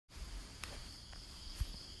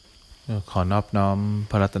ขอนอบน้อม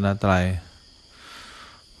พระรัตนตรัย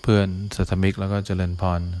เพื่อนสัทธมิกแล้วก็เจริญพ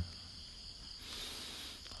ร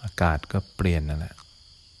อากาศก็เปลี่ยนนั่นแหละ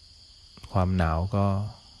ความหนาวก็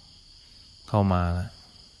เข้ามาแล้ว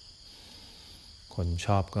คนช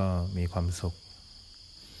อบก็มีความสุข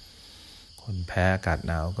คนแพ้อากาศ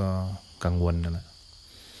หนาวก็กังวลนั่นแหละ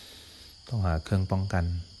ต้องหาเครื่องป้องกัน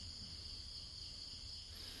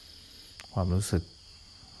ความรู้สึก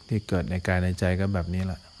ที่เกิดในกายในใจก็แบบนี้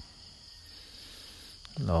แหละ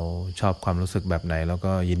เราชอบความรู้สึกแบบไหนเรา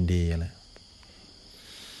ก็ยินดีแหละ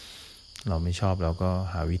เราไม่ชอบเราก็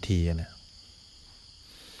หาวิธีนะ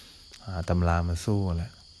หาตำรามาสู้แหล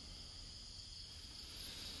ะ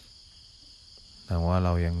แต่ว่าเร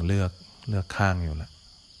ายังเลือกข้างอยู่แหละ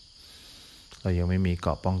เรายังไม่มีเก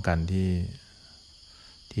ราะป้องกัน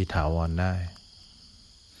ที่ถาวรได้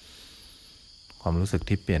ความรู้สึก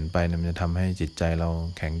ที่เปลี่ยนไปมันจะทำให้จิตใจเรา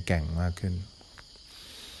แข็งแกร่งมากขึ้น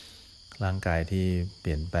ร่างกายที่เป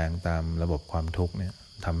ลี่ยนแปลงตามระบบความทุกข์เนี่ย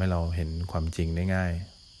ทำให้เราเห็นความจริงได้ง่าย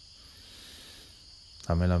ท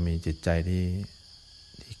ำให้เรามีจิตใจ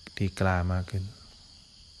ที่กล้ามากขึ้น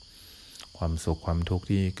ความสุขความทุกข์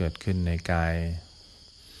ที่เกิดขึ้นในกาย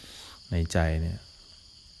ในใจเนี่ย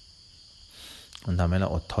มันทำให้เรา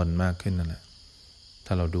อดทนมากขึ้นนั่นแหละถ้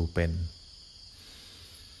าเราดูเป็น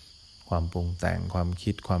ความปรุงแต่งความ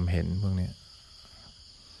คิดความเห็นพวกนี้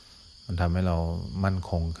มันทำให้เรามั่น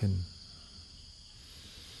คงขึ้น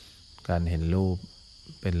การเห็นรูป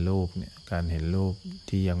เป็นรูปเนี่ยการเห็นรูป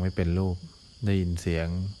ที่ยังไม่เป็นรูปได้ยินเสียง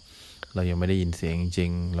เรายังไม่ได้ยินเสียงจริ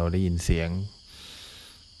งๆเราได้ยินเสียง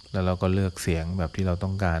แล้วเราก็เลือกเสียงแบบที่เราต้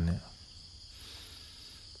องการเนี่ย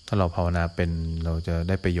ถ้าเราภาวนาเป็นเราจะไ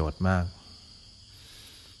ด้ประโยชน์มาก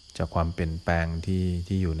จากความเปลี่ยนแปลง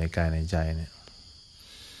ที่อยู่ในกายในใจเนี่ย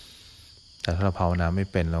แต่ถ้าเราภาวนาไม่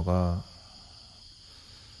เป็นเราก็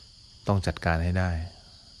ต้องจัดการให้ได้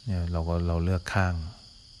เนี่ยเราเลือกข้าง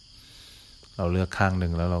เราเลือกข้างหนึ่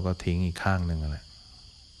งแล้วเราก็ทิ้งอีกข้างหนึ่งแหละ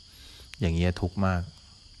อย่างเงี้ยทุกข์มาก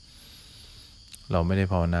เราไม่ได้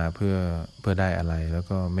ภาวนาเพื่อได้อะไรแล้ว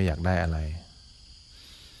ก็ไม่อยากได้อะไร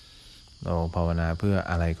เราภาวนาเพื่อ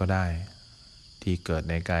อะไรก็ได้ที่เกิด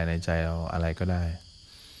ในกายในใจเราอะไรก็ได้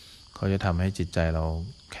เขาจะทำให้จิตใจเรา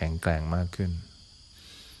แข็งแกร่งมากขึ้น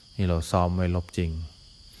นี่เราซ้อมไว้ลบจริง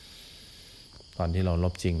ตอนที่เราล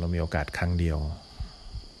บจริงเรามีโอกาสครั้งเดียว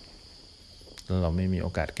แล้วเราไม่มีโอ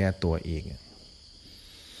กาสแก้ตัวอีก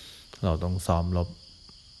เราต้องซ้อมลบ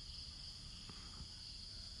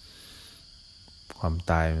ความ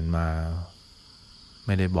ตายมันมาไ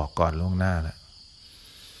ม่ได้บอกก่อนล่วงหน้าแหละ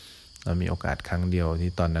เรามีโอกาสครั้งเดียว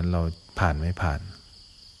ที่ตอนนั้นเราผ่านไม่ผ่าน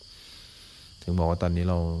ถึงบอกว่าตอนนี้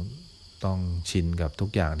เราต้องชินกับทุก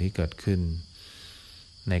อย่างที่เกิดขึ้น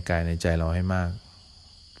ในกายในใจเราให้มาก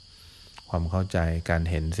ความเข้าใจการ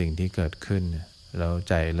เห็นสิ่งที่เกิดขึ้นแล้ว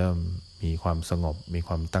ใจเริ่มมีความสงบมีค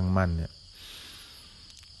วามตั้งมั่นเนี่ย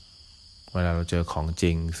เวลาเราเจอของจ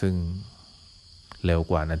ริงซึ่งเร็ว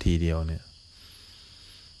กว่านาทีเดียวเนี่ย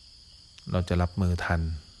เราจะรับมือทัน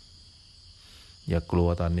อย่ากลัว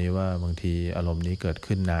ตอนนี้ว่าบางทีอารมณ์นี้เกิด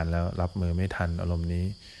ขึ้นนานแล้วรับมือไม่ทันอารมณ์นี้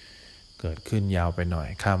เกิดขึ้นยาวไปหน่อย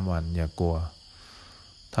ข้ามวันอย่ากลัว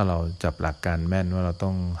ถ้าเราจับหลักการแม่นว่าเราต้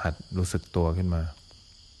องหัดรู้สึกตัวขึ้นมา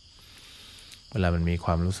เวลามันมีคว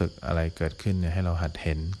ามรู้สึกอะไรเกิดขึ้นเนี่ยให้เราหัดเ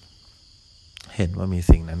ห็นว่ามี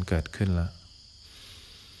สิ่งนั้นเกิดขึ้นแล้ว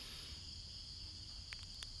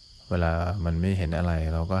เวลามันไม่เห็นอะไร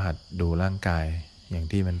เราก็หัดดูร่างกายอย่าง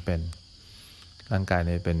ที่มันเป็นร่างกายเ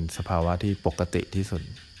นี่ยเป็นสภาวะที่ปกติที่สุด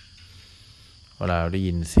เวลาเราได้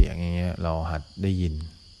ยินเสียงอย่างเงี้ยเราหัดได้ยิน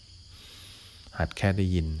หัดแค่ได้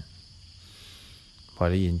ยินพอ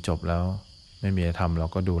ได้ยินจบแล้วไม่มีอะไรทำเรา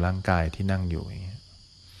ก็ดูร่างกายที่นั่งอยู่อย่างเงี้ย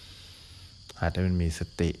หัดให้มันมีส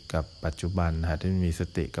ติกับปัจจุบันหัดให้มันมีส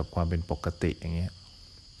ติกับความเป็นปกติอย่างเงี้ย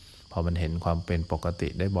พอมันเห็นความเป็นปกติ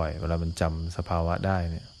ได้บ่อยเวลามันจำสภาวะได้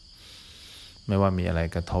เนี่ยไม่ว่ามีอะไร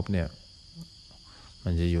กระทบเนี่ยมั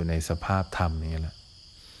นจะอยู่ในสภาพธรรมอย่างเงี้ยแหละ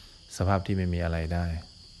สภาพที่ไม่มีอะไรได้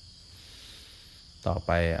ต่อไ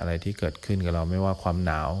ปอะไรที่เกิดขึ้นกับเราไม่ว่าความ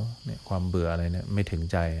หนาวเนี่ยความเบื่ออะไรเนี่ยไม่ถึง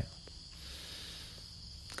ใจ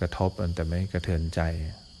กระทบแต่ไม่กระเทือนใจ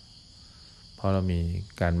เพราะเรามี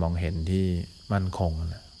การมองเห็นที่มั่นคง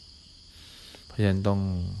นะเพราะฉะนั้นต้อง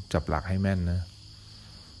จับหลักให้แม่นนะ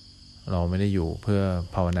เราไม่ได้อยู่เพื่อ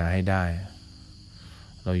ภาวนาให้ได้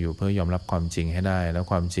เราอยู่เพื่อยอมรับความจริงให้ได้แล้ว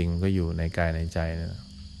ความจริงก็อยู่ในกายในใจนะ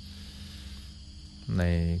ใน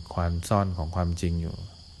ความซ่อนของความจริงอยู่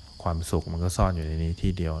ความสุขมันก็ซ่อนอยู่ในนี้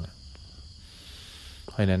ที่เดียวนะเ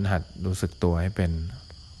พราะฉะนั้นหัดรู้สึกตัวให้เป็น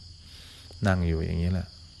นั่งอยู่อย่างนี้แหละ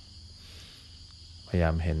พยายา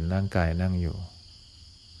มเห็นร่างกายนั่งอยู่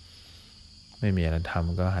ไม่มีอะไรท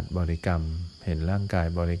ำก็หัดบริกรรมเห็นร่างกาย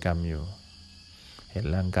บริกรรมอยู่เห็น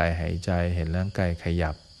ร่างกายหายใจเห็นร่างกายข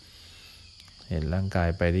ยับเห็นร่างกาย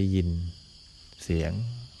ไปได้ยินเสียง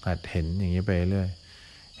หัดเห็นอย่างนี้ไปเรื่อย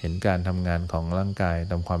เห็นการทำงานของร่างกาย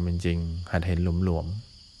ตามความเป็นจริงหัดเห็นหลวม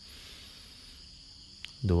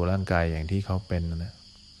ๆดูร่างกายอย่างที่เขาเป็นนะ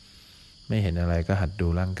ไม่เห็นอะไรก็หัดดู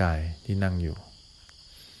ร่างกายที่นั่งอยู่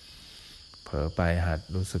เผลอไปหัด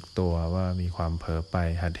รู้สึกตัวว่ามีความเผลอไป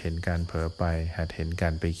หัดเห็นการเผลอไปหัดเห็นกา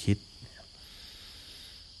รไปคิด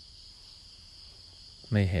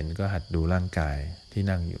ไม่เห็นก็หัดดูร่างกายที่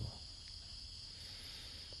นั่งอยู่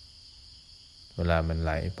เวลามันไห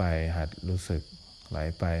ลไปหัดรู้สึกไหล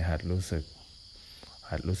ไปหัดรู้สึก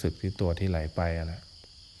ที่ตัวที่ไหลไปอะไร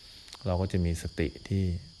เราก็จะมีสติที่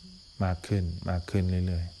มากขึ้น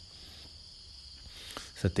เรื่อย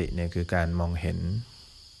ๆสติเนี่ยคือการมองเห็น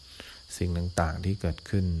สิ่งต่างๆที่เกิด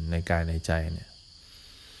ขึ้นในกายในใจเนี่ย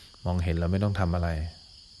มองเห็นแล้วไม่ต้องทำอะไร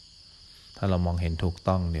ถ้าเรามองเห็นถูก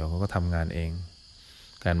ต้องเดี๋ยวเขาก็ทำงานเอง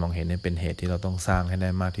การมองเห็นเนี่ยเป็นเหตุที่เราต้องสร้างให้ได้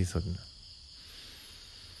มากที่สุด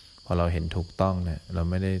พอเราเห็นถูกต้องเนี่ยเรา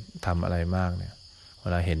ไม่ได้ทำอะไรมากเนี่ยเว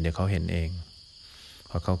ลาเห็นเดี๋ยวเขาเห็นเอง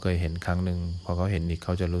พอเขาเคยเห็นครั้งหนึ่งพอเขาเห็นอีกเข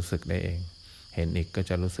าจะรู้สึกได้เองเห็นอีกก็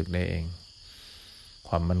จะรู้สึกได้เองค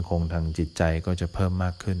วามมั่นคงทางจิตใจก็จะเพิ่มม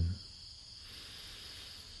ากขึ้น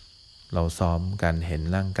เราซ้อมการเห็น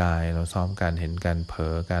ร่างกายเราซ้อมการเห็นการเผล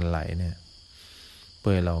อการไหลเนี่ยเ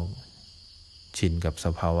พื่อเราชินกับส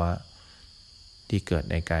ภาวะที่เกิด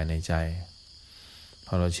ในกายในใจพ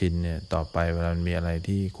อเราชินเนี่ยต่อไปเวลามันมีอะไร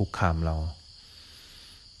ที่คุกคามเรา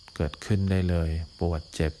เกิดขึ้นได้เลยปวด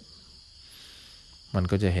เจ็บมัน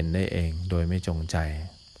ก็จะเห็นได้เองโดยไม่จงใจ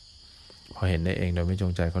พอเห็นได้เองโดยไม่จ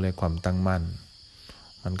งใจเขาเรียกความตั้งมั่น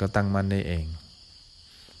มันก็ตั้งมั่นได้เอง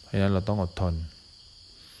เพราะฉะนั้นเราต้องอดทน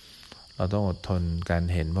การ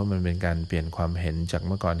เห็นเพราะมันเป็นการเปลี่ยนความเห็นจากเ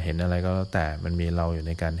มื่อก่อนเห็นอะไรก็แล้วแต่มันมีเราอยู่ใ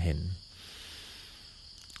นการเห็น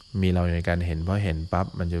เพราะเห็นปั๊บ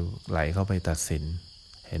มันจะไหลเข้าไปตัดสิน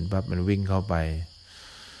เห็นปั๊บมันวิ่งเข้าไป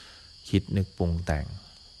คิดนึกปรุงแต่ง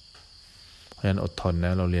เพราะฉะนั้นอดทนน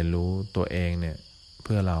ะเราเรียนรู้ตัวเองเนี่ยเ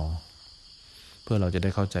พื่อเราจะได้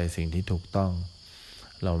เข้าใจสิ่งที่ถูกต้อง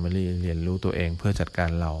เราไม่ได้เรียนรู้ตัวเองเพื่อจัดการ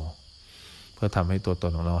เราเพื่อทำให้ตัวต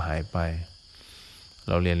นของเราหายไป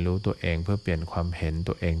เราเรียนรู้ตัวเองเพื่อเปลี่ยนความเห็น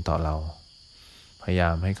ตัวเองต่อเราพยายา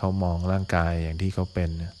มให้เขามองร่างกายอย่างที่เขาเป็น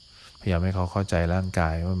พยายามให้เขาเข้าใจร่างกา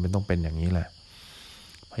ยว่ามันต้องเป็นอย่างนี้แหละ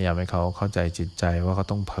พยายามให้เขาเข้าใจจิตใจว่าเขา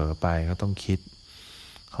ต้องเผลอไปเขาต้องคิด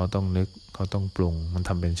เขาต้องนึกเขาต้องปรุงมันท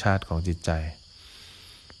ำเป็นชาติของจิตใจ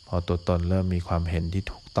พอตัวตนเริ่มมีความเห็นที่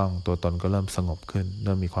ถูกต้องตัวตนก็เริ่มสงบขึ้นเ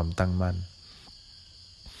ริ่มมีความตั้งมั่น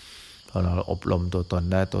พอเราอบรมตัวตน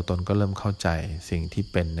ได้ตัวตนก็เริ่มเข้าใจสิ่งที่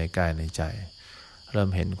เป็นในกายในใจเริ่ม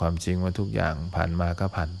เห็นความจริงว่าทุกอย่างผ่านมาก็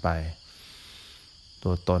ผ่านไป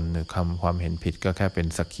ตัวตนหรือความเห็นผิดก็แค่เป็น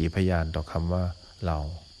สักขีพยานต่อคำว่าเรา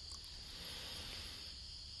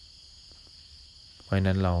เพราะ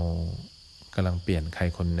นั้นเรากำลังเปลี่ยนใคร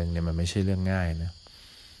คนหนึ่งเนี่ยมันไม่ใช่เรื่องง่ายนะ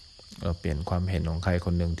เราเปลี่ยนความเห็นของใครค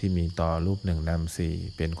นหนึ่งที่มีต่อรูปหนึ่งนามสี่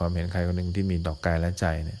เปลี่ยนความเห็นใครคนหนึ่งที่มีต่อกายและใจ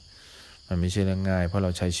เนี่ยมันไม่ใช่เรื่องง่ายเพราะเรา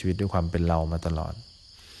ใช้ชีวิตด้วยความเป็นเรามาตลอด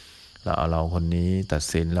เราเอาเราคนนี้ตัด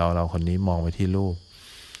สินเราเอาเราคนนี้มองไปที่รูป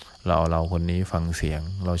เราเอาเราคนนี้ฟังเสียง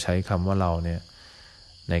เราใช้คำว่าเราเนี่ย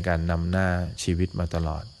ในการนำหน้าชีวิตมาตล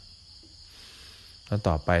อดแล้ว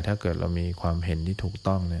ต่อไปถ้าเกิดเรามีความเห็นที่ถูก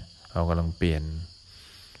ต้องเนี่ยเรากำลังเปลี่ยน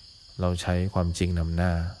เราใช้ความจริงนำหน้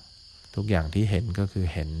าทุกอย่างที่เห็นก็คือ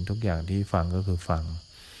เห็นทุกอย่างที่ฟังก็คือฟัง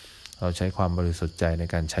เราใช้ความบริสุทธิ์ใจใน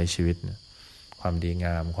การใช้ชีวิตความดีง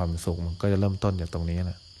ามความสุขมันก็จะเริ่มต้นจากตรงนี้แ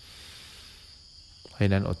หละเพราะฉ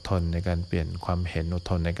ะนั้นอดทนในการเปลี่ยนความเห็นอด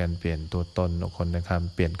ทนในการเปลี่ยนตัวตนอดทนในการ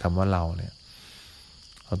เปลี่ยนคำว่าเราเนี่ย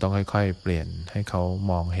เราต้องค่อยๆเปลี่ยนให้เขา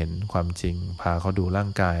มองเห็นความจริงพาเขาดูร่าง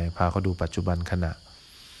กายพาเขาดูปัจจุบันขณะ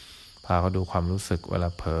พาเขาดูความรู้สึกเวลา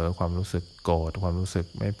เผลอความรู้สึกโกรธความรู้สึก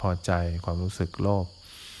ไม่พอใจความรู้สึกโลภ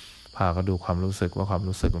พาเขาดูความรู้สึกว่าความ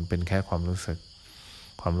รู้สึกมันเป็นแค่ความรู้สึก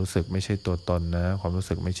ไม่ใช่ตัวตนนะความรู้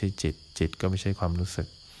สึกไม่ใช่จิตก็ไม่ใช่ความรู้สึก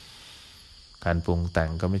การปรุงแต่ง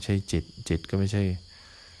ก็ไม่ใช่จิตก็ไม่ใช่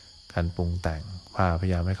การปรุงแต่งพย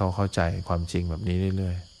ายามให้เขาเข้าใจความจริงแบบนี้เรื่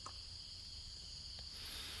อย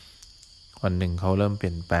ๆวันหนึ่งเขาเริ่มเป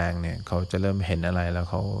ลี่ยนแปลงเนี่ยเขาจะเริ่มเห็นอะไรแล้ว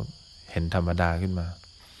เขาเห็นธรรมดาขึ้นมา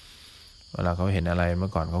เวลาเขาเห็นอะไรเมื่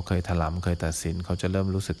อก่อนเขาเคยถลำเคยตัดสินเขาจะเริ่ม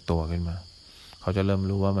รู้สึกตัวขึ้นมาเขาจะเริ่ม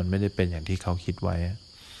รู้ว่ามันไม่ได้เป็นอย่างที่เขาคิดไว้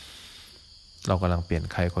เรากำลังเปลี่ยน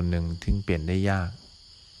ใครคนหนึ่งที่เปลี่ยนได้ยาก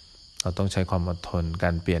เราต้องใช้ความอดทนกา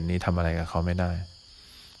รเปลี่ยนนี้ทำอะไรกับเขาไม่ได้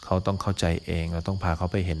เขาต้องเข้าใจเองเราต้องพาเขา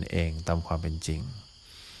ไปเห็นเองตามความเป็นจริง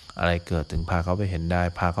อะไรเกิดถึงพาเขาไปเห็นได้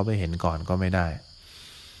พาเขาไปเห็นก่อนก็ไม่ได้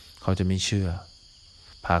เขาจะไม่เชื่อ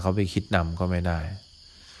พาเขาไปคิดนำก็ไม่ได้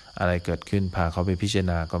อะไรเกิดขึ้นพาเขาไปพิจาร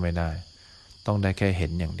ณาก็ไม่ได้ต้องได้แค่เห็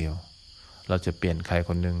นอย่างเดียวเราจะเปลี่ยนใครค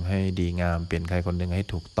นหนึ่งให้ดีงามเปลี่ยนใครคนหนึ่งให้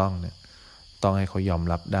ถูกต้องเนี่ยต้องให้เขายอม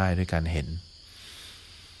รับได้ด้วยการเห็น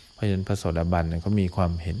เพราะฉะนั้นพระโสดาบันเนี่ยเขามีควา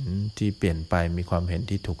มเห็นที่เปลี่ยนไปมีความเห็น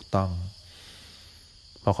ที่ถูกต้อง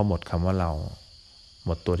เพราะเขาหมดคำว่าเราห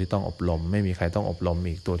มดตัวที่ต้องอบรมไม่มีใครต้องอบรม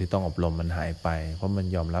อีกตัวที่ต้องอบรมมันหายไปเพราะมัน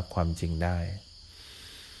ยอมรับความจริงได้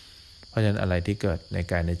เพราะฉะนั้นอะไรที่เกิดใน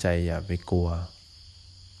กายในใจอย่าไปกลัว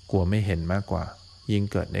ไม่เห็นมากกว่ายิ่ง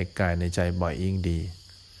เกิดในกายในใจบ่อยยิ่งดี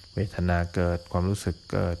เวทนาเกิดความรู้สึก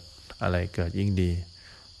เกิดอะไรเกิดยิ่งดี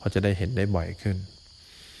เพราะจะได้เห็นได้บ่อยขึ้น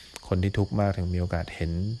คนที่ทุกข์มากถึงมีโอกาสเห็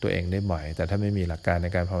นตัวเองได้บ่อยแต่ถ้าไม่มีหลักการใน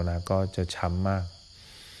การภาวนาก็จะช้ำมาก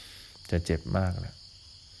จะเจ็บมากแหละ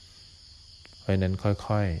เพราะนั้น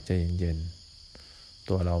ค่อยๆใจเย็นๆ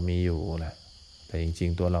ตัวเรามีอยู่แหละแต่จริง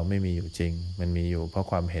ๆตัวเราไม่มีอยู่จริงมันมีอยู่เพราะ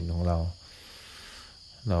ความเห็นของเรา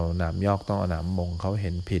หนามยอกต้องเอาหนามมงเขาเ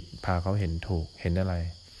ห็นผิดพาเขาเห็นถูกเห็นอะไ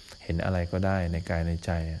รก็ได้ในกายในใ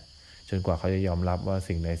จจนกว่าเขาจะยอมรับว่า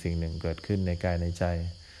สิ่งใดสิ่งหนึ่งเกิดขึ้นในกายในใจ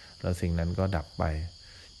แล้วสิ่งนั้นก็ดับไป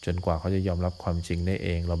จนกว่าเขาจะยอมรับความจริงได้เอ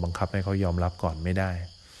งเราบังคับให้เขายอมรับก่อนไม่ได้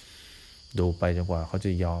ดูไปจนกว่าเขาจ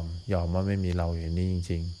ะยอมว่าไม่มีเราอยู่นี่จ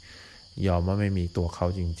ริงๆยอมว่าไม่มีตัวเขา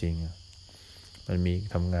จริงๆมันมี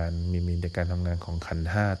ทำงานมีแต่การทำงานของขันธ์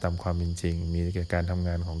ห้าตามความเป็นจริงมีแต่การทำง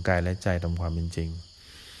านของกายและใจตามความเป็นจริง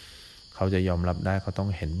เขาจะยอมรับได้เขาต้อง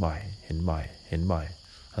เห็นบ่อย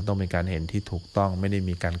เขาต้องเป็นการเห็นที่ถูกต้องไม่ได้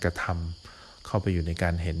มีการกระทำเข้าไปอยู่ในกา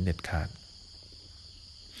รเห็นเด็ดขาด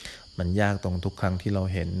มันยากตรงทุกครั้งที่เรา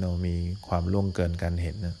เห็นเรามีความล่วงเกินการเ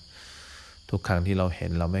ห็นนะทุกครั้งที่เราเห็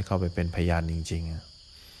นเราไม่เข้าไปเป็นพยานจริง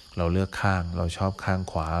ๆเราเลือกข้างเราชอบข้าง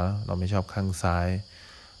ขวาเราไม่ชอบข้างซ้าย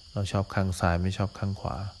เราชอบข้างซ้ายไม่ชอบข้างขว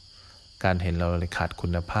าการเห็นเราเลยขาดคุ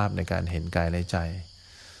ณภาพในการเห็นกายและใจ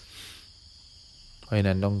เพราะฉะ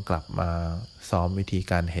นั้นต้องกลับมาซ้อมวิธี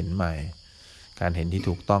การเห็นใหม่การเห็นที่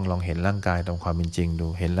ถูกต้องลองเห็นร่างกายตามความเป็นจริงดู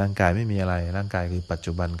เห็นร่างกายไม่มีอะไรร่างกายคือปัจ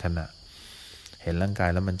จุบันขณะเห็นร่างกาย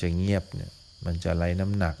แล้วมันจะเงียบเนี่ยมันจะไร้น้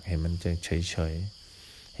ำหนักเห็นมันจะเฉย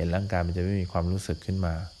เห็นร่างกายมันจะไม่มีความรู้สึกขึ้นม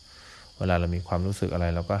าเวลาเรามีความรู้สึกอะไร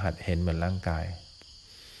เราก็หัดเห็นเหมือนร่างกาย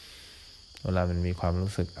เวลามันมีความ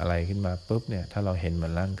รู้สึกอะไรขึ้นมาปุ๊บเนี่ยถ้าเราเห็นเหมื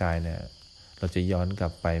อนร่างกายเนี่ยเราจะย้อนกลั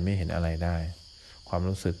บไปไม่เห็นอะไรได้ความ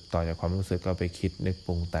รู้สึกต่อจากความรู้สึกก็ไปคิดนึกป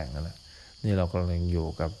รุงแต่งนั่นแหละนี่เรากำลังอยู่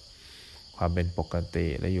กับความเป็นปกติ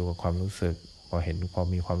และอยู่กับความรู้สึกพอ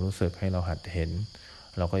มีความรู้สึกให้เราหัดเห็น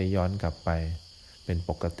เราก็จะย้อนกลับไปเป็น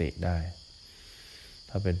ปกติได้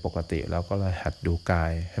ถ้าเป็นปกติเราก็เลยหัดดูกา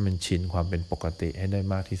ยให้มันชินความเป็นปกติให้ได้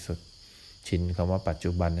มากที่สุดชินคำว่าปัจ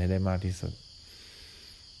จุบันให้ได้มากที่สุด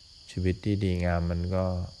ชีวิตที่ดีงามมันก็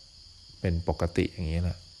เป็นปกติอย่างนี้แห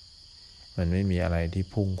ละมันไม่มีอะไรที่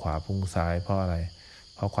พุ่งขวาพุ่งซ้ายเพราะอะไร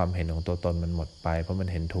เพราะความเห็นของตัวตนมันหมดไปเพราะมัน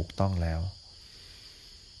เห็นถูกต้องแล้ว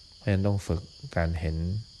เพราะฉะนั้นต้องฝึกการเห็น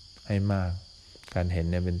ให้มากการเห็น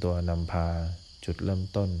เนี่ยเป็นตัวนำพาจุดเริ่ม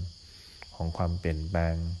ต้นของความเปลี่ยนแปล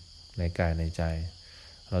งในกายในใจ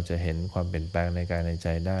เราจะเห็นความเปลี่ยนแปลงในกายในใจ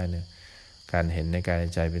ได้เนี่ยการเห็นในกายใน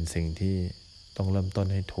ใจเป็นสิ่งที่ต้องเริ่มต้น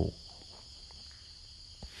ให้ถูก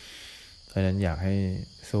เพราะฉะนั้นอยากให้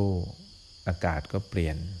สู้อากาศก็เปลี่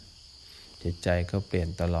ยนจิตใจก็เปลี่ยน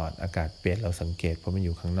ตลอดอากาศเปลี่ยนเราสังเกตเพราะมันอ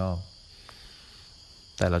ยู่ข้างนอก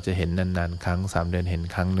แต่เราจะเห็นนานๆครั้ง3 เดือนเห็น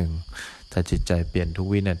ครั้งหนึ่งถ้าจิตใจเปลี่ยนทุก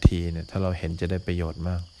วินาทีเนี่ยถ้าเราเห็นจะได้ประโยชน์ม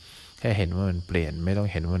ากแค่เห็นว่ามันเปลี่ยนไม่ต้อง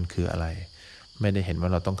เห็นว่ามันคืออะไรไม่ได้เห็นว่า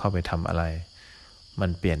เราต้องเข้าไปทำอะไรมั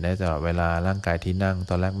นเปลี่ยนได้ตลอดเวลาร่างกายที่นั่ง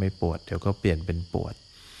ตอนแรกไม่ปวดเดี๋ยวก็เปลี่ยนเป็นปวด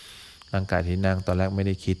ร่างกายที่นั่งตอนแรกไม่ไ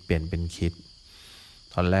ด้คิดเปลี่ยนเป็นคิด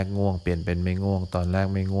ตอนแรกง่วงเปลี่ยนเป็นไม่ง่วงตอนแรก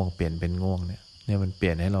ไม่ง่วงเปลี่ยนเป็นง่วงเนี่ยมันเป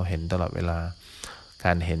ลี่ยนให้เราเห็นตลอดเวลาก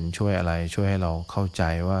ารเห็นช่วยอะไรช่วยให้เราเข้าใจ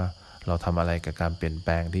ว่าเราทำอะไรกับการเปลี่ยนแป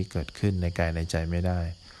ลงที่เกิดขึ้นในกายในใจไม่ได้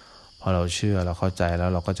พอเราเชื่อเราเข้าใจแล้ว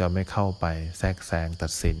เราก็จะไม่เข้าไปแทรกแซงตั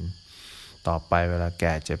ดสินต่อไปเวลาแ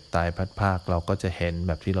ก่เจ็บตายพัดพรากเราก็จะเห็นแ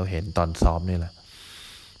บบที่เราเห็นตอนซ้อมนี่แหละ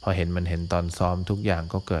พอเห็นตอนซ้อมทุกอย่าง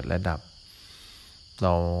ก็เกิดและดับเร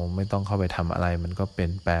าไม่ต้องเข้าไปทำอะไรมันก็เปลี่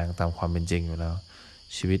ยนแปลงตามความเป็นจริงอยู่แล้ว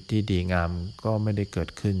ชีวิตที่ดีงามก็ไม่ได้เกิด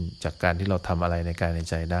ขึ้นจากการที่เราทำอะไรในกายใน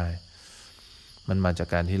ใจได้มันมาจาก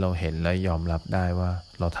การที่เราเห็นและยอมรับได้ว่า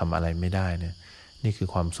เราทำอะไรไม่ได้เนี่ยนี่คือ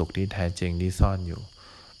ความสุขที่แท้จริงที่ซ่อนอยู่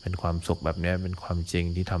เป็นความสุขแบบนี้เป็นความจริง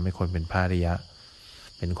ที่ทำให้คนเป็นพระอริยะ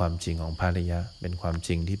เป็นความจริงของพระอริยะเป็นความจ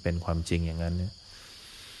ริงที่เป็นความจริงอย่างนั้นเนี่ย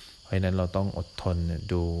เพราะฉะนั้นเราต้องอดทน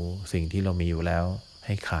ดูสิ่งที่เรามีอยู่แล้วใ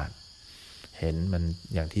ห้ขาดเห็นมัน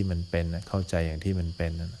อย่างที่มันเป็นเข้าใจอย่างที่มันเป็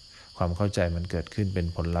นความเข้าใจมันเกิดขึ้นเป็น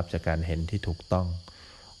ผลลัพธ์จากการเห็นที่ถูกต้อง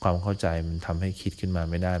ความเข้าใจมันทำให้คิดขึ้นมา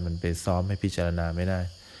ไม่ได้มันไปซ้อมให้พิจารณาไม่ได้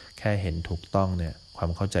แค่เห็นถูกต้องเนี่ยความ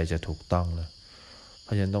เข้าใจจะถูกต้องเลยเพ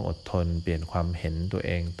ราะฉะนั้นต้องอดทนเปลี่ยนความเห็นตัวเ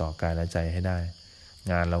องต่อกายและใจให้ได้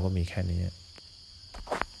งานเราก็มีแค่นี้